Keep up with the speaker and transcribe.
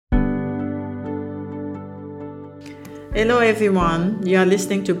Hello everyone, you are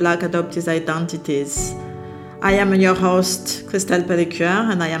listening to Black Adoptees Identities. I am your host, Christelle Pellicure,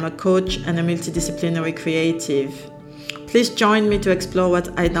 and I am a coach and a multidisciplinary creative. Please join me to explore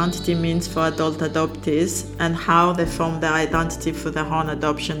what identity means for adult adoptees and how they form their identity for their own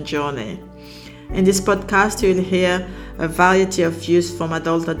adoption journey. In this podcast, you will hear a variety of views from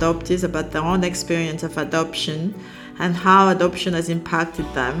adult adoptees about their own experience of adoption and how adoption has impacted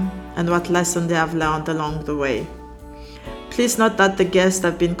them and what lessons they have learned along the way. Please note that the guests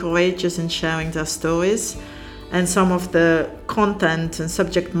have been courageous in sharing their stories, and some of the content and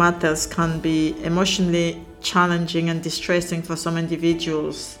subject matters can be emotionally challenging and distressing for some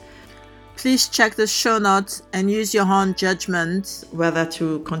individuals. Please check the show notes and use your own judgment whether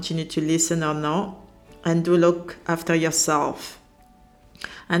to continue to listen or not, and do look after yourself.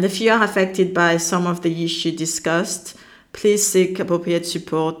 And if you are affected by some of the issues discussed, please seek appropriate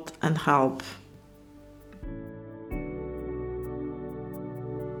support and help.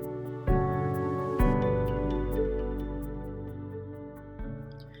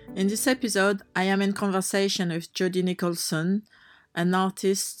 In this episode, I am in conversation with Jodie Nicholson, an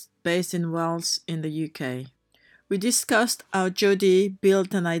artist based in Wales in the UK. We discussed how Jodie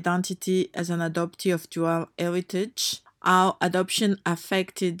built an identity as an adoptee of dual heritage, how adoption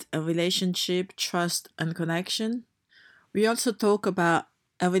affected a relationship, trust, and connection. We also talk about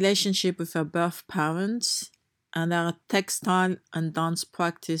a relationship with her birth parents and her textile and dance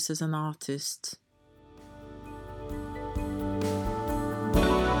practice as an artist.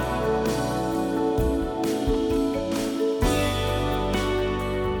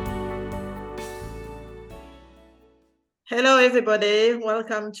 Hello, everybody.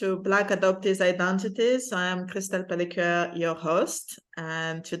 Welcome to Black Adoptees Identities. I am Christelle Pellicure, your host.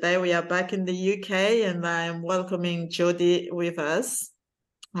 And today we are back in the UK and I am welcoming Jodie with us.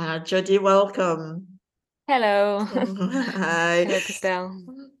 Jodie, welcome. Hello. Hi. Hello, Christelle.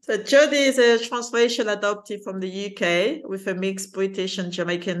 So Jodie is a transracial adoptee from the UK with a mixed British and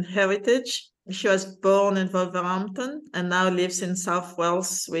Jamaican heritage. She was born in Wolverhampton and now lives in South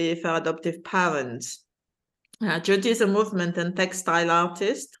Wales with her adoptive parents. Jodie is a movement and textile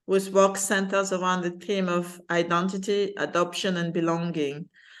artist whose work centers around the theme of identity, adoption, and belonging.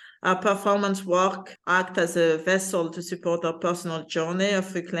 Her performance work acts as a vessel to support her personal journey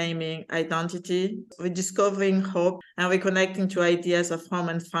of reclaiming identity, rediscovering hope, and reconnecting to ideas of home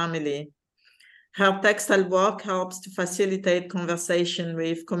and family. Her textile work helps to facilitate conversation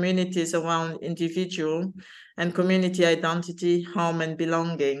with communities around individual and community identity, home, and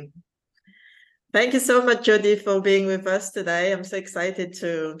belonging. Thank you so much, Jodie, for being with us today. I'm so excited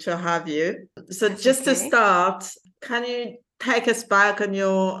to have you. So That's just to okay. start, can you take us back on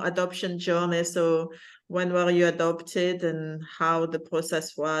your adoption journey? So when were you adopted and how the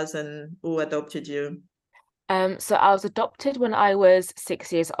process was and who adopted you? So I was adopted when I was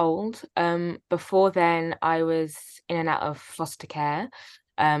 6 years old. Before then, I was in and out of foster care,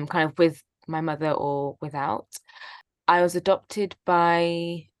 kind of with my mother or without. I was adopted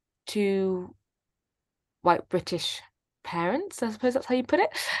by two white British parents, I suppose that's how you put it.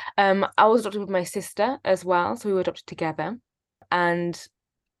 I was adopted with my sister as well, so we were adopted together. And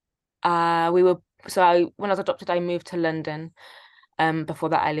when I was adopted, I moved to London. Before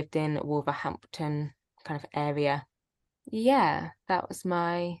that, I lived in Wolverhampton kind of area. Yeah, that's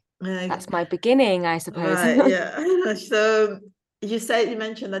my beginning, I suppose. Right, yeah. So you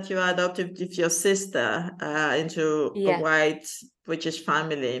mentioned that you were adopted with your sister into a Yeah. white British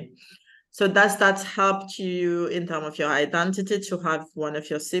family. So does that help you in terms of your identity to have one of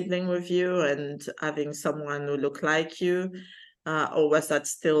your siblings with you and having someone who look like you? Or was that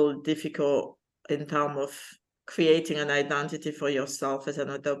still difficult in terms of creating an identity for yourself as an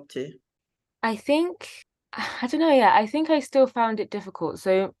adoptee? I don't know, yeah, I think I still found it difficult.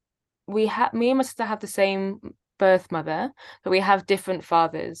 So me and my sister have the same birth mother, but we have different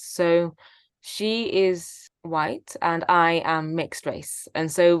fathers. So she is white and I am mixed race.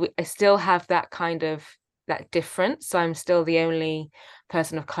 And so I still have that difference. So I'm still the only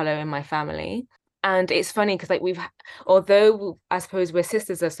person of color in my family. And it's funny because although I suppose we're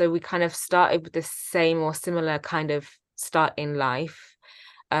sisters, so we kind of started with the same or similar kind of start in life,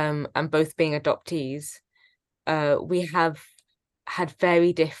 and both being adoptees, we have had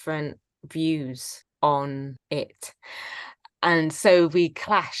very different views on it. And so we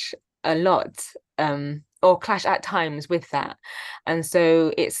clash a lot, or clash at times with that. And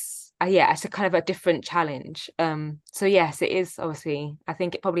so it's a kind of a different challenge. So yes, it is obviously, I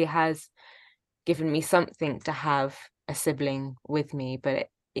think it probably has given me something to have a sibling with me, but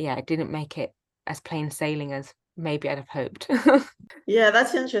it didn't make it as plain sailing as maybe I'd have hoped. Yeah,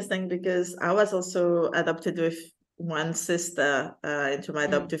 that's interesting because I was also adopted one sister into my Mm.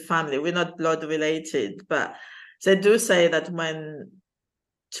 adoptive family. We're not blood related, but they do say that when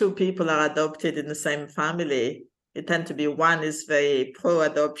two people are adopted in the same family, it tends to be one is very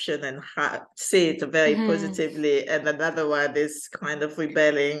pro-adoption and see it very positively, and another one is kind of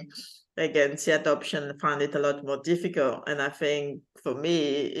rebelling against the adoption and found it a lot more difficult. And I think for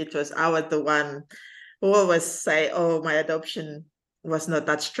me, I was the one who always say, oh, my adoption was not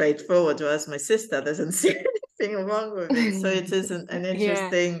that straightforward, whereas my sister doesn't see anything wrong with it. So it is an Yeah.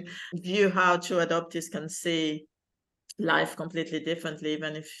 interesting view how two adoptees can see life completely differently,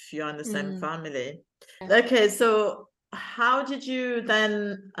 even if you're in the same family. Okay, so how did you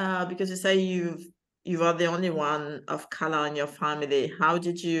then, because you say you are the only one of color in your family, how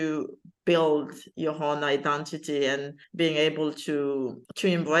did you build your own identity and being able to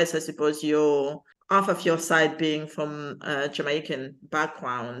embrace, I suppose, your half of your side being from a Jamaican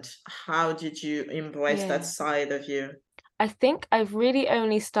background? How did you embrace that side of you? I think I've really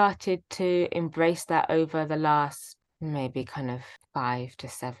only started to embrace that over the last maybe kind of 5 to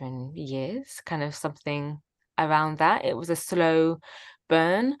 7 years, kind of something around that. It was a slow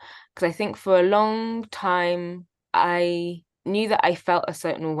burn because I think for a long time I knew that I felt a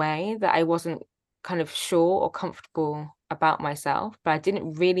certain way, that I wasn't kind of sure or comfortable about myself, but I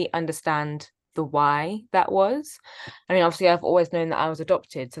didn't really understand the why that was. I mean, obviously, I've always known that I was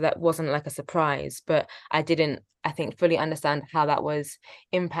adopted, so that wasn't like a surprise, but I didn't, I think, fully understand how that was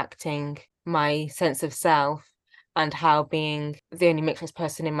impacting my sense of self and how being the only mixed race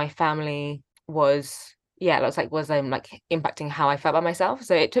person in my family was, yeah, it looks like like impacting how I felt about myself.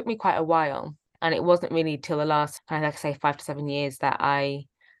 So it took me quite a while. And it wasn't really till the last, kind of like I say, 5 to 7 years that I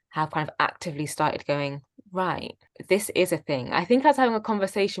have kind of actively started going, right, this is a thing. I think I was having a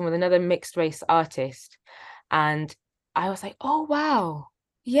conversation with another mixed race artist, and I was like, oh wow,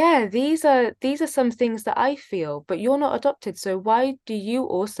 yeah, these are some things that I feel, but you're not adopted, so why do you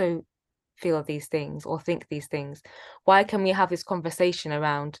also feel these things or think these things? Why can we have this conversation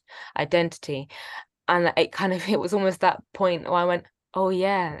around identity? And it kind of, it was almost that point where I went, oh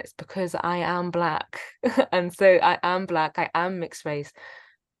yeah, it's because I am Black. And so I am Black, I am mixed race.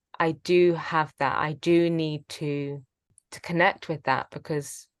 I do have that. I do need to connect with that,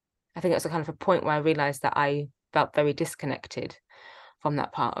 because I think it's a kind of a point where I realized that I felt very disconnected from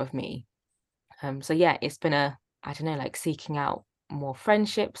that part of me. So yeah, it's been I don't know, like seeking out more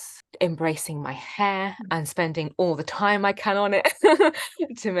friendships, embracing my hair and spending all the time I can on it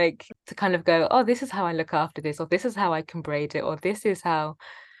to kind of go, oh, this is how I look after this, or this is how I can braid it, or this is how,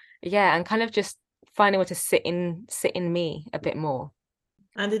 yeah, and kind of just finding where to sit in me a bit more.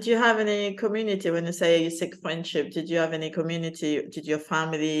 And did you have any community when you say you seek friendship? Did you have any community? Did your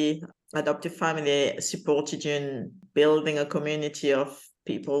family, adoptive family, supported you in building a community of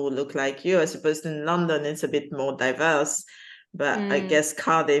people who look like you? I suppose in London it's a bit more diverse, but I guess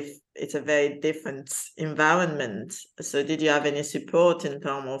Cardiff, it's a very different environment. So did you have any support in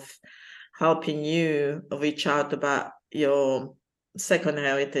terms of helping you reach out about your second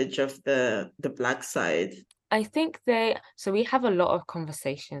heritage of the Black side? I think so we have a lot of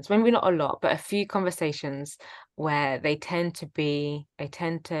conversations, maybe not a lot, but a few conversations where they tend to be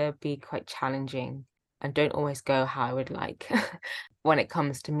quite challenging and don't always go how I would like when it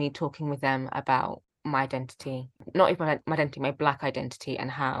comes to me talking with them about my identity, not even my identity, my Black identity, and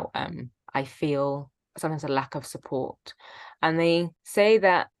how I feel sometimes a lack of support. And they say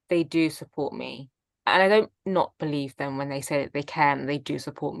that they do support me, and I don't not believe them when they say that they can, they do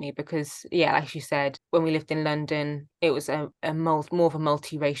support me, because yeah, like you said, when we lived in London, it was more of a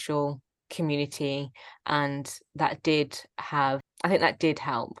multiracial community, and I think that did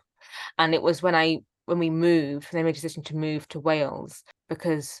help. And it was when we moved, they made a decision to move to Wales,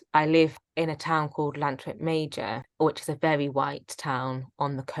 because I live in a town called Llantwit Major, which is a very white town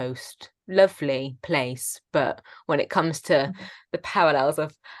on the coast. Lovely place, but when it comes to the parallels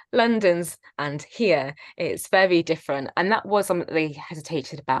of London's and here, it's very different. And that was something that they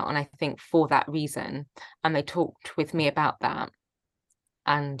hesitated about. And I think for that reason, and they talked with me about that.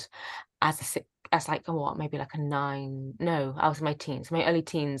 And as like what, maybe like a 9, no, I was in my teens, my early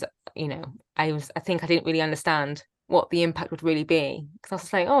teens, I think I didn't really understand what the impact would really be, because I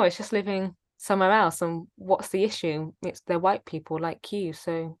was like, oh, it's just living somewhere else, and what's the issue? They're white people like you.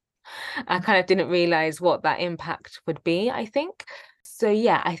 So I kind of didn't realize what that impact would be, I think. So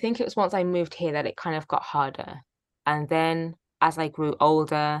yeah, I think it was once I moved here that it kind of got harder. And then as I grew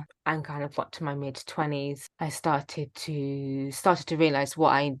older and kind of got to my mid-20s, I started to realize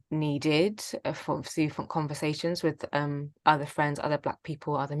what I needed for different conversations with other friends, other Black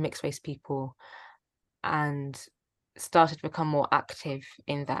people, other mixed race people, and started to become more active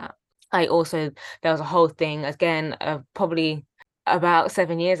in that. there was a whole thing again, probably about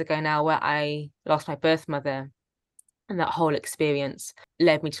 7 years ago now, where I lost my birth mother. And that whole experience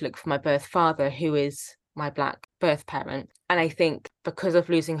led me to look for my birth father, who is my Black birth parent. And I think because of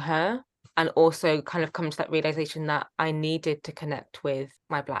losing her, and also kind of coming to that realization that I needed to connect with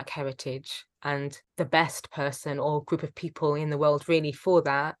my Black heritage, and the best person or group of people in the world really for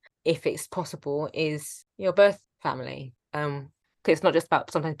that, if it's possible, is your birth family. Because it's not just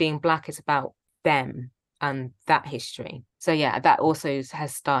about sometimes being Black, it's about them and that history. So yeah, that also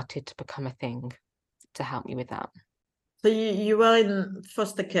has started to become a thing to help me with that. So you were in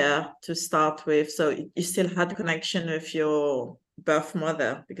foster care to start with, so you still had connection with your birth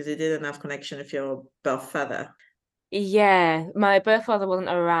mother because you didn't have connection with your birth father. Yeah, my birth father wasn't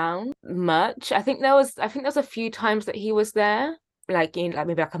around much. I think there was a few times that he was there, like in like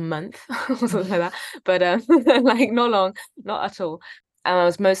maybe like a month or something like that. But like not long, not at all. And I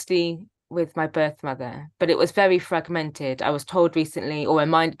was mostly with my birth mother, but it was very fragmented. I was told recently, or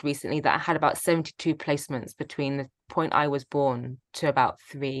reminded recently, that I had about 72 placements between the point I was born to about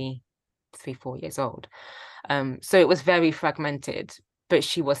 4 years old. So it was very fragmented, but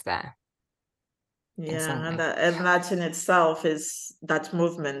she was there in some Yeah, way. and that in itself is that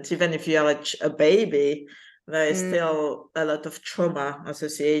movement. Even if you are a baby, there is Mm, still a lot of trauma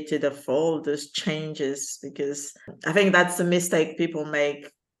associated of all those changes, because I think that's the mistake people make.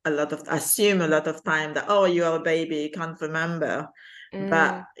 Assume a lot of time that, oh, you are a baby, you can't remember.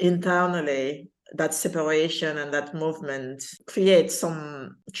 But mm, internally, that separation and that movement creates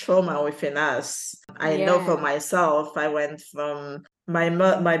some trauma within us. I know for yeah. myself, I went from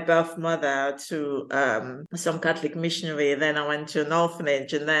my birth mother to some Catholic missionary. Then I went to an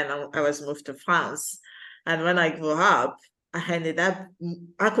orphanage, and then I was moved to France. And when I grew up, I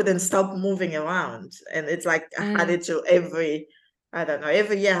couldn't stop moving around, and it's like I had Mm, it to I don't know,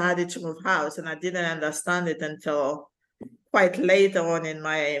 every year I had it to move house, and I didn't understand it until quite later on in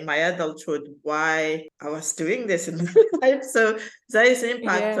my adulthood why I was doing this in my life. So there is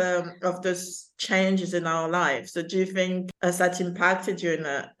impact yeah. of those changes in our lives. So do you think has that impacted you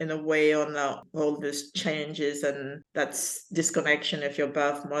in a way on all those changes and that's disconnection with your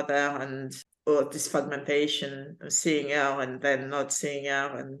birth mother and or this fragmentation of seeing her and then not seeing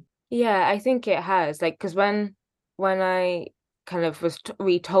her and Yeah, I think it has. Like, because when I kind of was t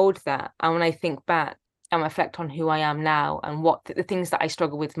retold that, and when I think back and reflect on who I am now and what the things that I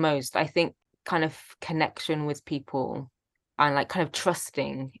struggle with most, I think kind of connection with people and like kind of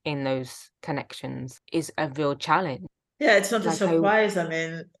trusting in those connections is a real challenge. yeah, it's not a Like I, surprise. I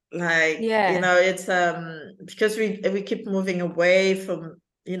mean, like, yeah, it's because we keep moving away from,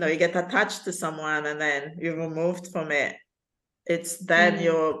 you get attached to someone and then you're removed from it. It's then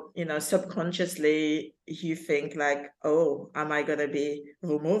mm, subconsciously you think like, oh, am I gonna be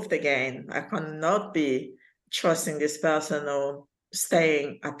removed again? I cannot be trusting this person or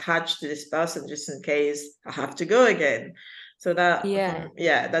staying attached to this person just in case I have to go again. So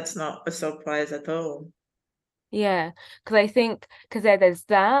yeah. that's not a surprise at all. Yeah, because I think because there's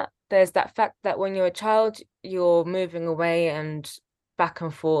that fact that when you're a child, you're moving away and back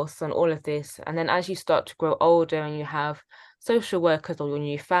and forth on all of this, and then as you start to grow older and you have social workers or your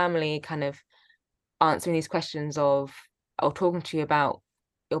new family kind of answering these questions of or talking to you about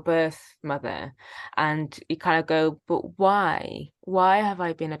your birth mother, and you kind of go, but why? Why have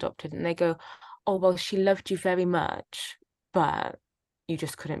I been adopted? And they go, oh, well, she loved you very much, but you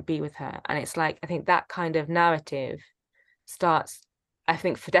just couldn't be with her. And it's like, I think that kind of narrative starts, I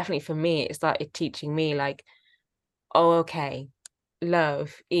think for definitely for me, it started teaching me like, oh, okay,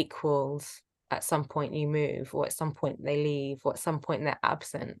 love equals at some point you move, or at some point they leave, or at some point they're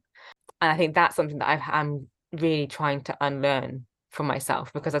absent. And I think that's something that I'm really trying to unlearn for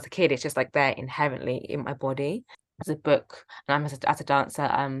myself, because as a kid, it's just like there inherently in my body. There's a book, and I'm as a dancer,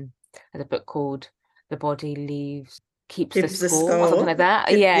 there's a book called The Body Leaves Keeps the Keeps the Score or something score. like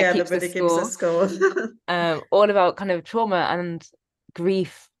that. Yeah, The keeps the body keeps the score. score. All about kind of trauma and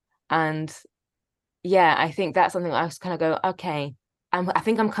grief. And yeah, I think that's something I just kind of go, okay. I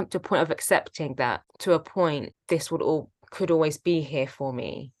think I'm come to a point of accepting that to a point, this would all could always be here for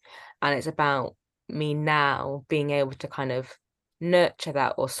me. And it's about me now being able to kind of nurture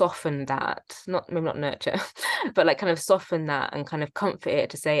that or soften that, not maybe not nurture, but like kind of soften that and kind of comfort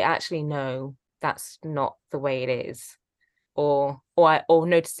it to say, actually, no, that's not the way it is. Or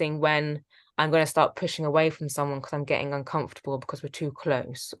noticing when I'm going to start pushing away from someone because I'm getting uncomfortable because we're too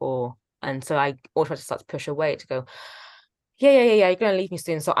close, and so I automatically start to push away to go, yeah, you're going to leave me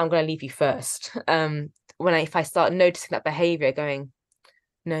soon, so I'm going to leave you first. If I start noticing that behavior, going,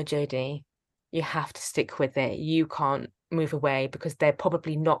 no, Jodie, you have to stick with it. You can't move away because they're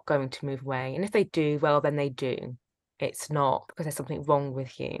probably not going to move away. And if they do, well, then they do. It's not because there's something wrong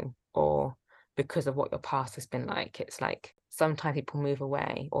with you or because of what your past has been like. It's like sometimes people move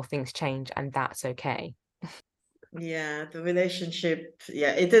away or things change, and that's okay. Yeah, the relationship,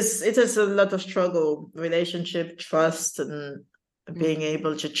 yeah, it is a lot of struggle, relationship, trust, and being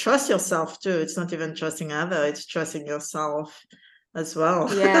able to trust yourself too. It's not even trusting other, it's trusting yourself as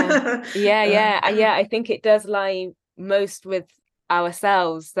well. Yeah. I think it does lie most with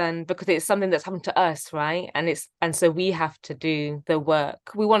ourselves then, because it's something that's happened to us, right? And so we have to do the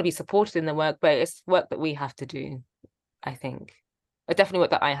work. We want to be supported in the work, but it's work that we have to do, I think. Definitely work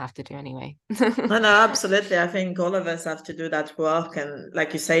that I have to do anyway. No, no, absolutely. I think all of us have to do that work. And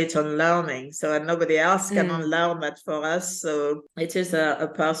like you say, it's unlearning. So and nobody else can unlearn that for us. So it is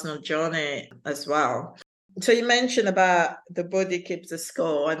a personal journey as well. So you mentioned about The Body Keeps the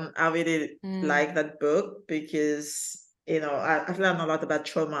Score, and I really like that book because I've learned a lot about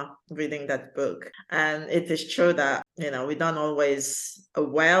trauma reading that book. And it is true that, we don't always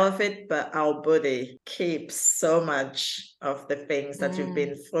aware of it, but our body keeps so much of the things that you've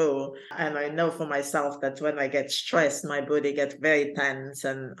been through. And I know for myself that when I get stressed, my body gets very tense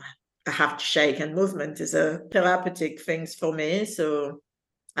and I have to shake, and movement is a therapeutic thing for me. So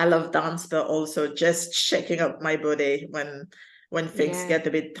I love dance, but also just shaking up my body when things get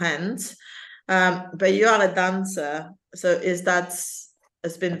a bit tense. But you are a dancer, so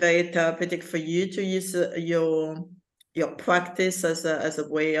has been very therapeutic for you to use your practice as a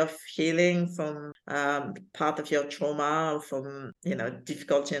way of healing from part of your trauma or from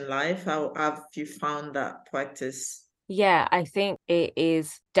difficulty in life. How have you found that practice? Yeah, I think it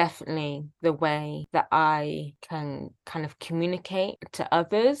is definitely the way that I can kind of communicate to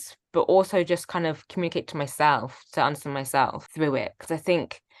others, but also just kind of communicate to myself, to understand myself through it. Because I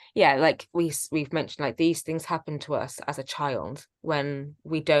think, yeah, like we've mentioned, like these things happen to us as a child when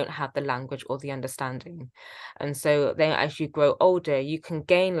we don't have the language or the understanding. And so then as you grow older, you can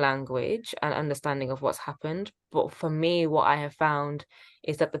gain language and understanding of what's happened. But for me, what I have found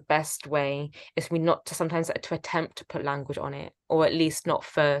is that the best way is for me not to sometimes to attempt to put language on it, or at least not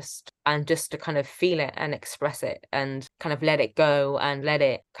first, and just to kind of feel it and express it and kind of let it go and let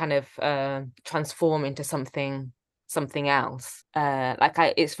it kind of transform into something else.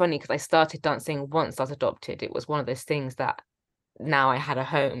 It's funny because I started dancing once I was adopted. It was one of those things that now I had a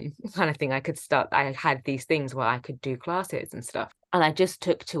home kind of thing. I had these things where I could do classes and stuff, and I just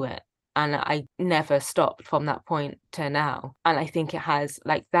took to it. And I never stopped from that point to now. And I think it has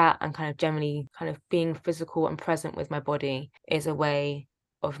like that, and kind of generally kind of being physical and present with my body is a way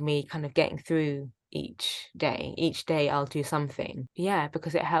of me kind of getting through each day. Each day I'll do something. Yeah,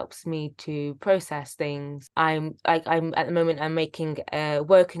 because it helps me to process things. I'm at the moment I'm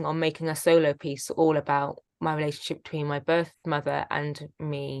working on making a solo piece all about my relationship between my birth mother and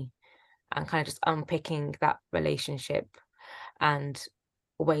me, and kind of just unpicking that relationship and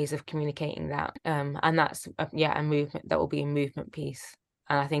ways of communicating that. And that's a movement that will be a movement piece.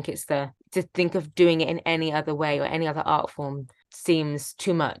 And I think it's to think of doing it in any other way or any other art form seems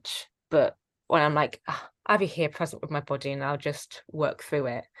too much. But when I'm like, I'll be here present with my body and I'll just work through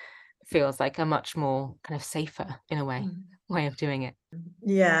it, feels like a much more kind of safer, in a way of doing it.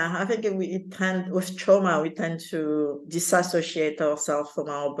 Yeah, I think with trauma, we tend to disassociate ourselves from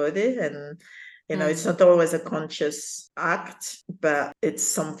our body. And, it's not always a conscious act, but it's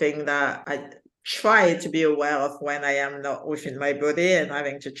something that I try to be aware of when I am not within my body and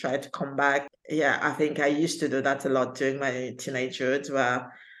having to try to come back. Yeah, I think I used to do that a lot during my teenagehood,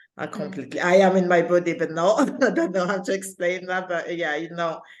 where I am in my body, but not, I don't know how to explain that. But yeah,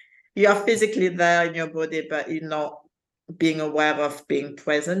 you are physically there in your body, but you're not being aware of being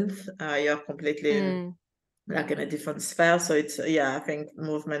present. You're completely in a different sphere. So I think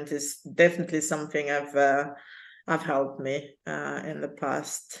movement is definitely something I've helped me in the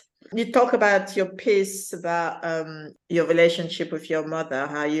past. You talk about your piece about your relationship with your mother.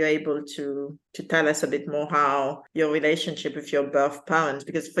 How you're able to tell us a bit more how your relationship with your birth parents,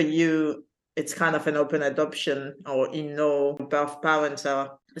 because for you it's kind of an open adoption, or birth parents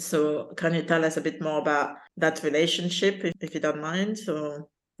are. So can you tell us a bit more about that relationship, if you don't mind? So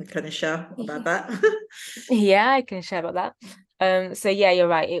can you share about that? Yeah, I can share about that. So yeah, you're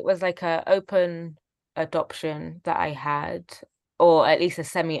right. It was like a open adoption that I had, or at least a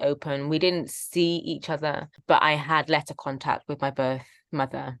semi-open. We didn't see each other, but I had letter contact with my birth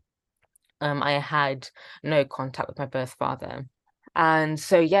mother. I had no contact with my birth father. And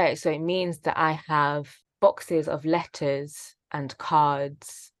so yeah, so it means that I have boxes of letters and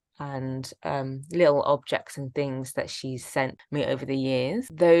cards and little objects and things that she's sent me over the years.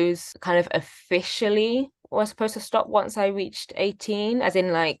 Those kind of officially was supposed to stop once I reached 18, as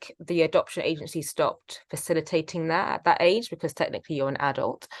in like the adoption agency stopped facilitating that at that age, because technically you're an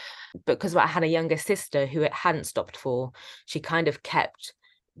adult. Because I had a younger sister who it hadn't stopped for, she kind of kept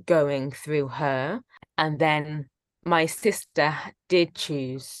going through her. And then my sister did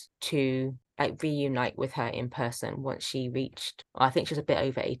choose to like reunite with her in person once she reached, I think she was a bit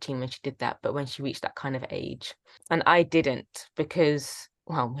over 18 when she did that, but when she reached that kind of age. And I didn't, because,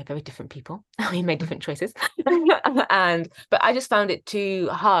 well, we're very different people. We made different choices. But I just found it too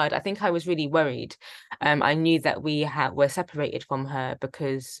hard. I think I was really worried. I knew that we were separated from her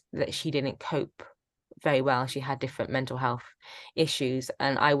because that she didn't cope very well. She had different mental health issues,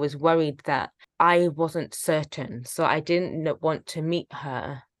 and I was worried that I wasn't certain. So I didn't want to meet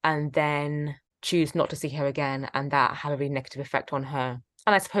her and then choose not to see her again, and that have a really negative effect on her,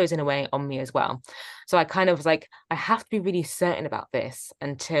 and I suppose in a way on me as well. So I kind of was like, I have to be really certain about this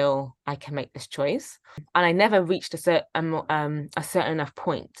until I can make this choice. And I never reached a certain enough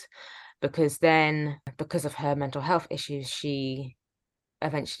point, because then, because of her mental health issues, she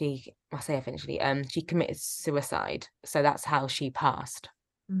she committed suicide. So that's how she passed.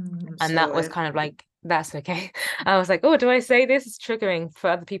 And that was kind of like, that's okay. I was like, oh, do I say this? It's triggering for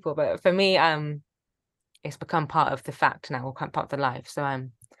other people, but for me, it's become part of the fact now, or part of the life. So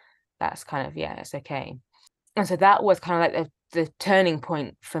that's kind of, yeah, it's okay. And so that was kind of like the turning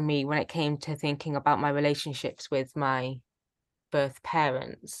point for me when it came to thinking about my relationships with my birth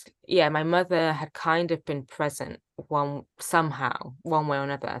parents. Yeah, my mother had kind of been present somehow, one way or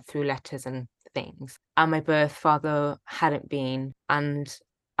another, through letters and things, and my birth father hadn't been. And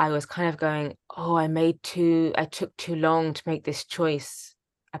I was kind of going, oh, I took too long to make this choice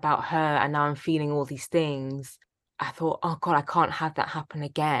about her, and now I'm feeling all these things. I thought, oh God, I can't have that happen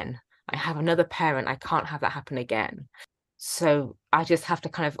again. I have another parent, I can't have that happen again. So I just have to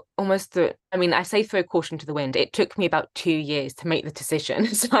kind of I say throw caution to the wind. It took me about 2 years to make the decision.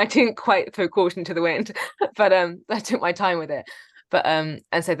 So I didn't quite throw caution to the wind, but I took my time with it. But and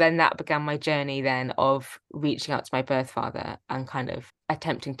so then that began my journey then of reaching out to my birth father and kind of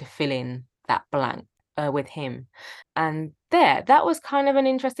attempting to fill in that blank with him. And that was kind of an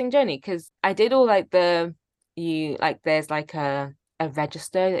interesting journey, because I did all like there's like a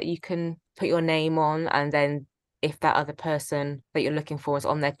register that you can put your name on, and then if that other person that you're looking for is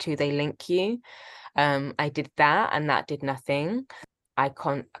on there too, they link you. I did that, and that did nothing. I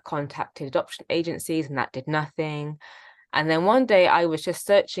contacted adoption agencies, and that did nothing. And then one day I was just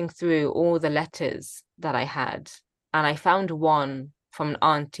searching through all the letters that I had, and I found one from an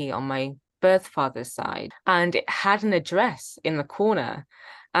auntie on my birth father's side, and it had an address in the corner.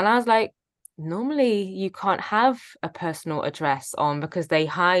 And I was like, normally you can't have a personal address on, because they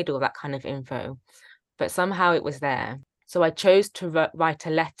hide all that kind of info. But somehow it was there. So I chose to write a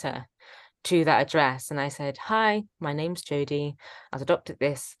letter to that address, and I said, hi, my name's Jodie. I was adopted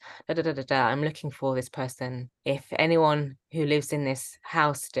this, I'm looking for this person. If anyone who lives in this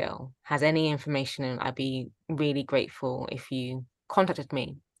house still has any information, I'd be really grateful if you contacted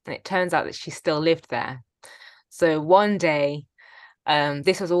me. And it turns out that she still lived there. So one day,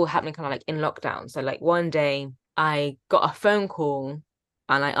 this was all happening kind of like in lockdown. So like one day I got a phone call,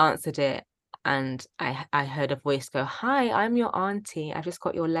 and I answered it, and I heard a voice go, hi, I'm your auntie, I just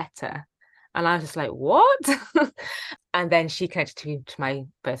got your letter. And I was just like, what? And then she connected me to my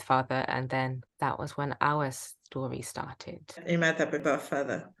birth father, and then that was when our story started. You met up with birth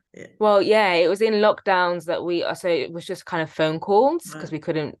father. Yeah. Well, yeah, it was in lockdowns so it was just kind of phone calls, because we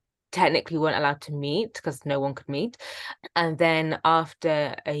weren't allowed to meet, because no one could meet. And then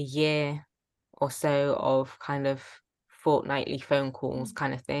after a year or so of kind of fortnightly phone calls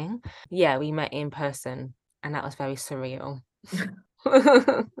kind of thing, yeah, we met in person, and that was very surreal.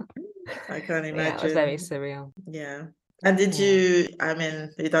 I can imagine. Yeah, it was very surreal. Yeah. And did you,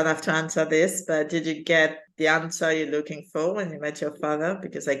 you don't have to answer this, but did you get the answer you're looking for when you met your father?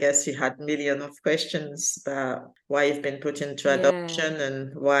 Because I guess you had millions of questions about why you've been put into adoption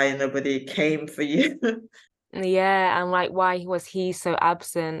and why nobody came for you. Yeah, and like, why was he so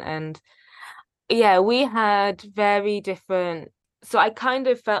absent? And yeah, we had very different. So I kind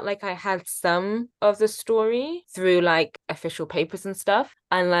of felt like I had some of the story through like official papers and stuff.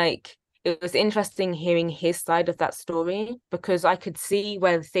 And like, it was interesting hearing his side of that story, because I could see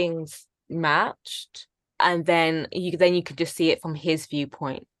where things matched, and then you could just see it from his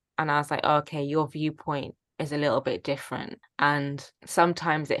viewpoint. And I was like, oh, okay, your viewpoint is a little bit different. And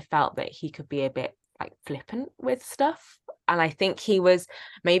sometimes it felt that he could be a bit like flippant with stuff. And I think he was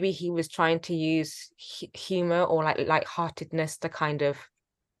trying to use humor or like lightheartedness to kind of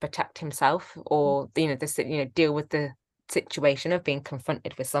protect himself, or deal with the situation of being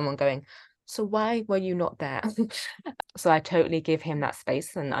confronted with someone going, so why were you not there? So I totally give him that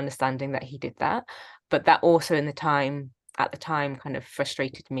space and understanding that he did that. But that also at the time kind of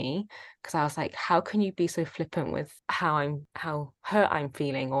frustrated me, because I was like, how can you be so flippant with how hurt I'm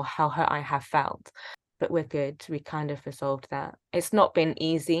feeling or how hurt I have felt? But we're good. We kind of resolved that. It's not been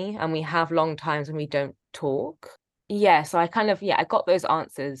easy, and we have long times when we don't talk. Yeah, so I got those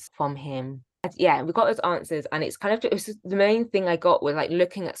answers from him. Yeah, we got those answers, and it was the main thing I got was like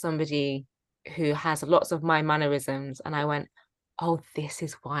looking at somebody who has lots of my mannerisms, and I went, oh, this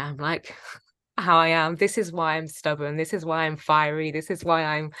is why I'm like how I am. This is why I'm stubborn. This is why I'm fiery. This is why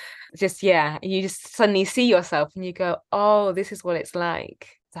I'm just, yeah. You just suddenly see yourself and you go, oh, this is what it's like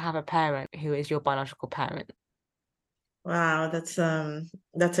to have a parent who is your biological parent. Wow, that's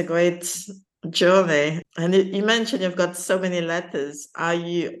a great journey. And you mentioned you've got so many letters.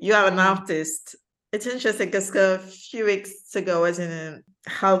 You are an artist? It's interesting because a few weeks ago I was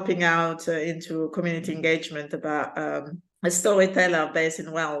helping out into community engagement about a storyteller based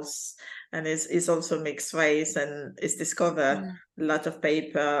in Wales, and is also mixed race, and is discovered a lot of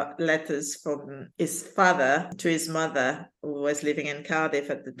paper letters from his father to his mother, who was living in Cardiff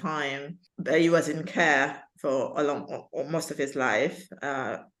at the time. But he was in care for or most of his life,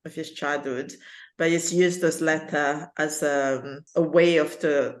 of his childhood. But he's used those letters as a way of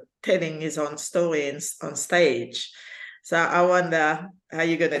telling his own story on stage. So I wonder, are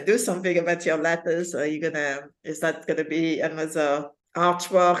you going to do something about your letters? Is that going to be another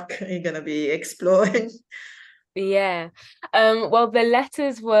artwork you're going to be exploring? Yeah. Well, the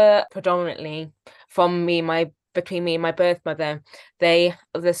letters were predominantly from between me and my birth mother. They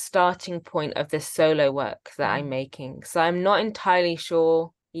are the starting point of the solo work that I'm making. So I'm not entirely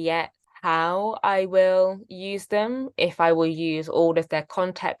sure yet how I will use them, if I will use all of their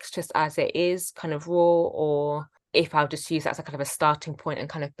context just as it is, kind of raw, or if I'll just use that as a kind of a starting point and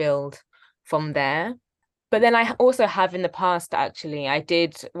kind of build from there. But then I also have in the past, actually, I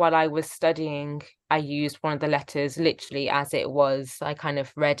did while I was studying, I used one of the letters literally as it was. I kind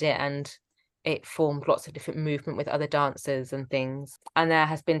of read it and it formed lots of different movement with other dancers and things. And there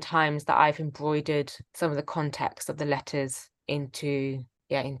has been times that I've embroidered some of the context of the letters into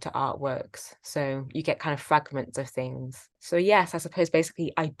artworks. So you get kind of fragments of things. So yes, I suppose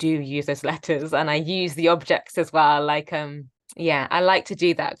basically I do use those letters, and I use the objects as well. Like yeah, I like to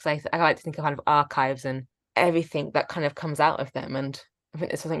do that because I like to think of kind of archives and everything that kind of comes out of them. And I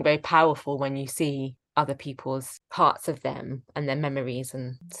think there's something very powerful when you see other people's parts of them and their memories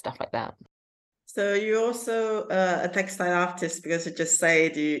and stuff like that. So you're also a textile artist, because you just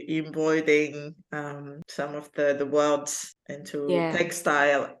said you embroidering some of the words into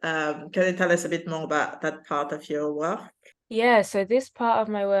textile. Can you tell us a bit more about that part of your work? Yeah, so this part of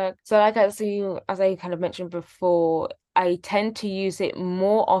my work, so like as I kind of mentioned before, I tend to use it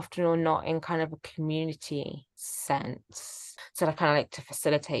more often or not in kind of a community sense. So I kind of like to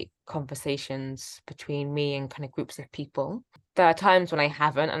facilitate conversations between me and kind of groups of people. There are times when I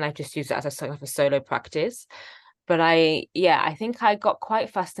haven't, and I've just used it as a sort of a solo practice. But I think I got quite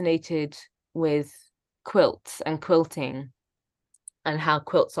fascinated with quilts and quilting, and how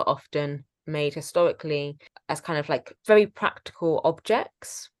quilts are often made historically as kind of like very practical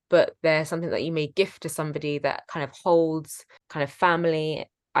objects, but they're something that you may gift to somebody that kind of holds kind of family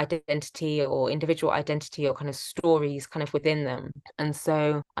identity or individual identity or kind of stories kind of within them. And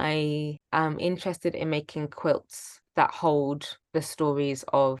so I am interested in making quilts that hold the stories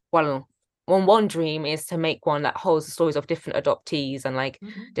of, well, one dream is to make one that holds the stories of different adoptees and like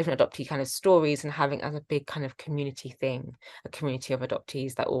different adoptee kind of stories, and having as a big kind of community thing, a community of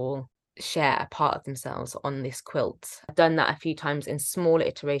adoptees that all share a part of themselves on this quilt. I've done that a few times in smaller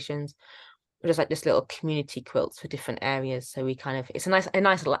iterations, just like just little community quilts for different areas. So we kind of, it's a nice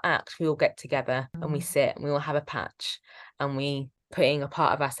little act. We all get together and we sit and we all have a patch, and we putting a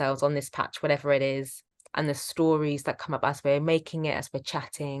part of ourselves on this patch, whatever it is, and the stories that come up as we're making it, as we're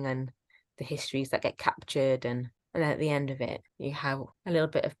chatting, and the histories that get captured, and then at the end of it you have a little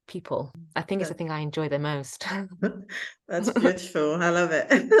bit of people. I think it's the thing I enjoy the most. That's beautiful. I love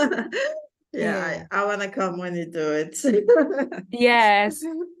it. Yeah. I want to come when you do it. Yes,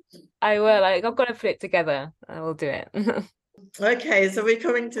 I will. Like, I've got to put it together. I will do it. Okay, so we're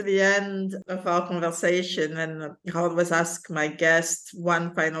coming to the end of our conversation, and I always ask my guests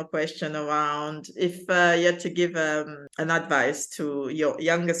one final question around if you had to give an advice to your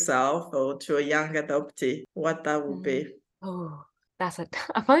younger self or to a young adoptee, what that would be. Oh, I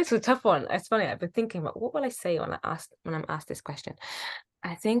find it's a tough one. It's funny, I've been thinking about what will I say when I'm asked this question.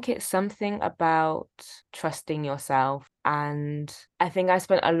 I think it's something about trusting yourself. And I think I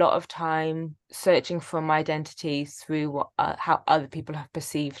spent a lot of time searching for my identity through how other people have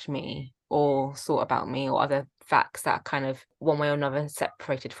perceived me, or thought about me, or other facts that are kind of one way or another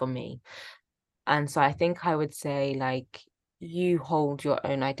separated from me. And so I think I would say, like, you hold your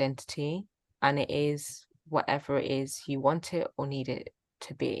own identity, and it is whatever it is you want it or need it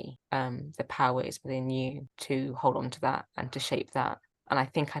to be. The power is within you to hold on to that and to shape that. And I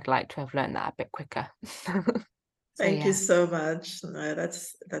think I'd like to have learned that a bit quicker. Thank you so much. No,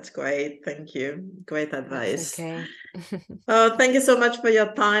 that's great. Thank you. Great advice. That's okay. Oh, thank you so much for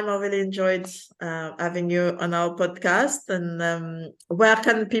your time. I really enjoyed having you on our podcast. And where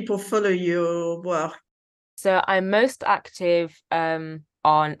can people follow your work? So I'm most active on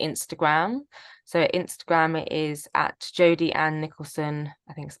Instagram. So Instagram is at Jodie and Nicholson.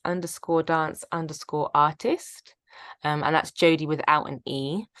 I think it's _dance_artist. And that's Jodie without an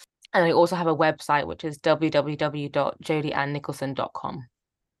E. And I also have a website, which is www.jodieandnicholson.com.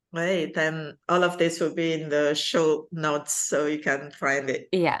 Great. And all of this will be in the show notes so you can find it.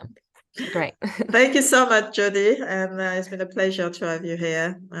 Yeah, great. Thank you so much, Jodie. And it's been a pleasure to have you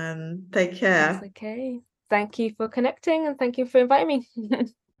here. And take care. That's okay. Thank you for connecting, and thank you for inviting me.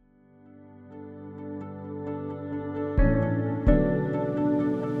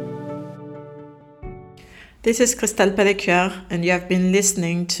 This is Christelle Pellicure, and you have been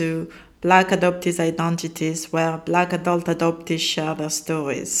listening to Black Adoptees Identities, where Black adult adoptees share their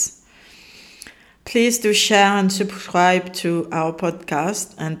stories. Please do share and subscribe to our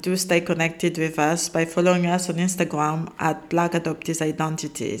podcast, and do stay connected with us by following us on Instagram at Black Adoptees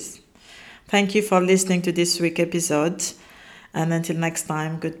Identities. Thank you for listening to this week's episode, and until next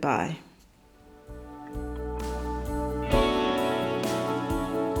time, goodbye.